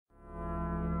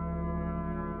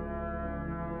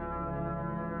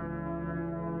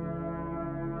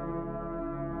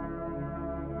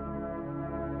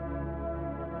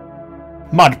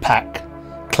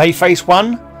Mudpack, Clayface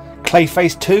 1,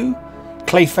 Clayface 2,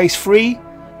 Clayface 3,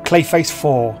 Clayface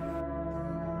 4.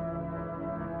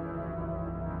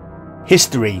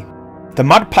 History. The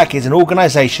Mudpack is an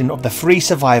organisation of the 3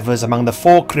 survivors among the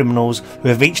 4 criminals who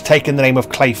have each taken the name of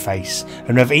Clayface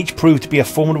and who have each proved to be a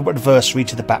formidable adversary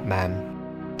to the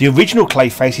Batman. The original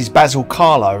Clayface is Basil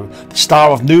Karlo, the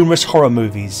star of numerous horror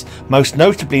movies, most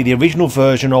notably the original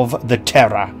version of The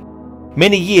Terror.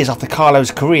 Many years after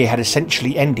Karlo's career had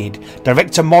essentially ended,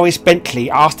 director Maurice Bentley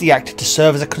asked the actor to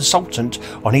serve as a consultant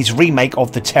on his remake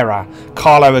of The Terror.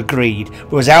 Karlo agreed,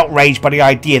 but was outraged by the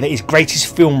idea that his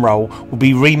greatest film role would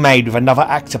be remade with another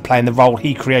actor playing the role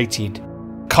he created.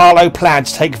 Karlo planned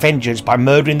to take vengeance by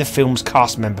murdering the film's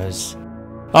cast members.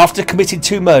 After committing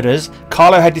 2 murders,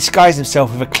 Karlo had disguised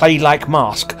himself with a clay-like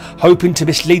mask, hoping to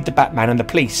mislead the Batman and the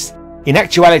police. In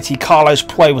actuality, Karlo's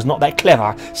ploy was not that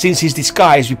clever, since his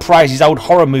disguise reprised his old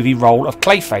horror movie role of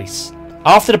Clayface.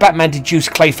 After the Batman deduced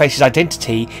Clayface's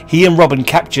identity, he and Robin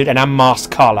captured and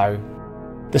unmasked Karlo.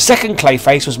 The second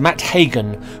Clayface was Matt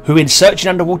Hagen, who in searching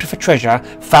underwater for treasure,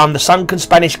 found the sunken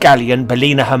Spanish galleon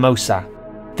Ballena Hermosa.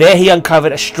 There he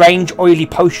uncovered a strange oily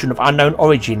potion of unknown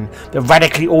origin that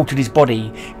radically altered his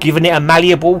body, giving it a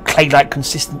malleable, clay-like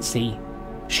consistency.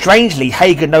 Strangely,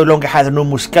 Hagen no longer had a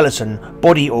normal skeleton,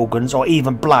 body organs or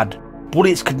even blood.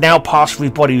 Bullets could now pass through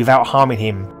his body without harming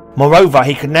him. Moreover,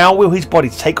 he could now will his body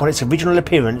to take on its original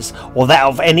appearance or that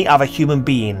of any other human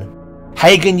being.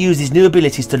 Hagen used his new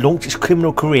abilities to launch his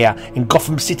criminal career in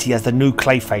Gotham City as the new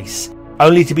Clayface,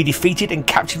 only to be defeated and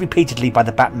captured repeatedly by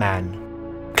the Batman.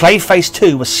 Clayface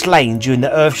 2 was slain during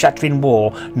the earth-shattering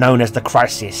war known as the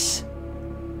Crisis.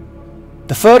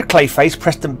 The third Clayface,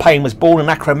 Preston Payne, was born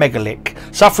an acromegalic,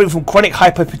 suffering from chronic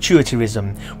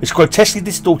hyperpituitarism, which grotesquely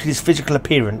distorted his physical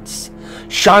appearance.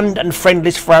 Shunned and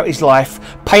friendless throughout his life,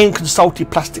 Payne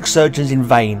consulted plastic surgeons in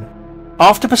vain.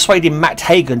 After persuading Matt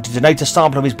Hagen to donate a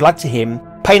sample of his blood to him,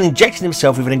 Payne injected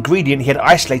himself with an ingredient he had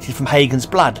isolated from Hagen's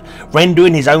blood,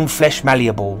 rendering his own flesh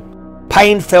malleable.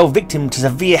 Payne fell victim to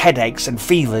severe headaches and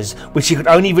fevers, which he could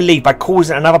only relieve by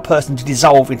causing another person to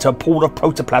dissolve into a pool of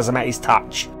protoplasm at his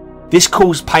touch. This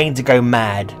caused Payne to go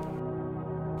mad.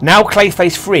 Now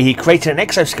Clayface 3, he created an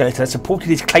exoskeleton that supported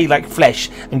his clay-like flesh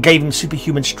and gave him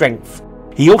superhuman strength.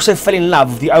 He also fell in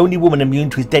love with the only woman immune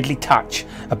to his deadly touch,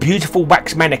 a beautiful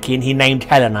wax mannequin he named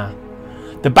Helena.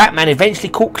 The Batman eventually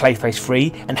caught Clayface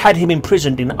 3 and had him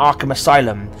imprisoned in Arkham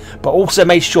Asylum, but also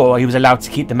made sure he was allowed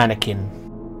to keep the mannequin.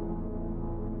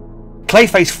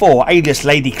 Clayface 4, alias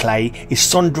Lady Clay, is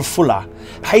Sondra Fuller.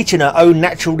 Hating her own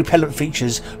natural repellent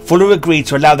features, Fuller agreed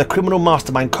to allow the criminal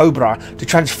mastermind Cobra to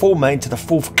transform her into the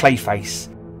 4th Clayface.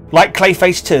 Like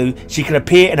Clayface 2, she can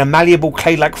appear in a malleable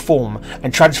clay-like form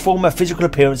and transform her physical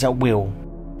appearance at will.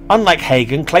 Unlike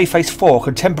Hagen, Clayface 4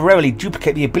 can temporarily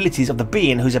duplicate the abilities of the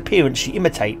being whose appearance she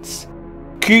imitates.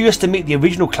 Curious to meet the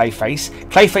original Clayface,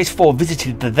 Clayface 4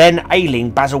 visited the then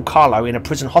ailing Basil Karlo in a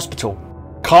prison hospital.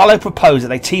 Karlo proposed that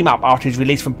they team up after his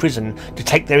release from prison to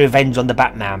take their revenge on the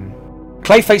Batman.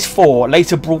 Clayface 4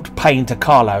 later brought Payne to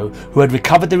Karlo, who had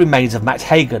recovered the remains of Matt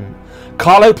Hagen.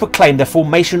 Karlo proclaimed the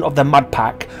formation of the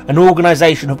Mudpack, an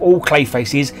organisation of all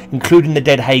Clayfaces, including the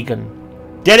dead Hagen.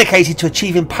 Dedicated to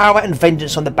achieving power and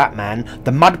vengeance on the Batman,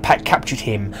 the Mudpack captured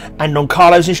him, and on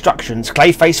Karlo's instructions,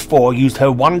 Clayface 4 used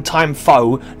her one-time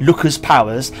foe, Looker's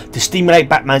powers, to stimulate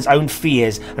Batman's own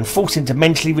fears and force him to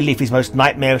mentally relive his most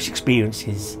nightmarish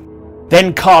experiences.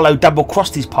 Then Karlo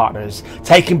double-crossed his partners,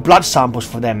 taking blood samples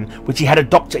from them, which he had a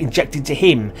doctor inject into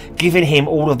him, giving him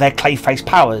all of their Clayface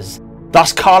powers.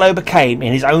 Thus Karlo became,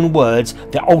 in his own words,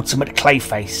 the ultimate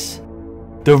Clayface.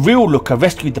 The real Looker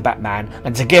rescued the Batman,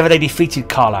 and together they defeated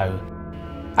Karlo.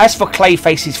 As for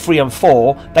Clayfaces 3 and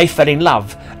 4, they fell in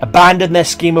love, abandoned their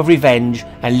scheme of revenge,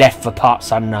 and left for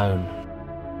parts unknown.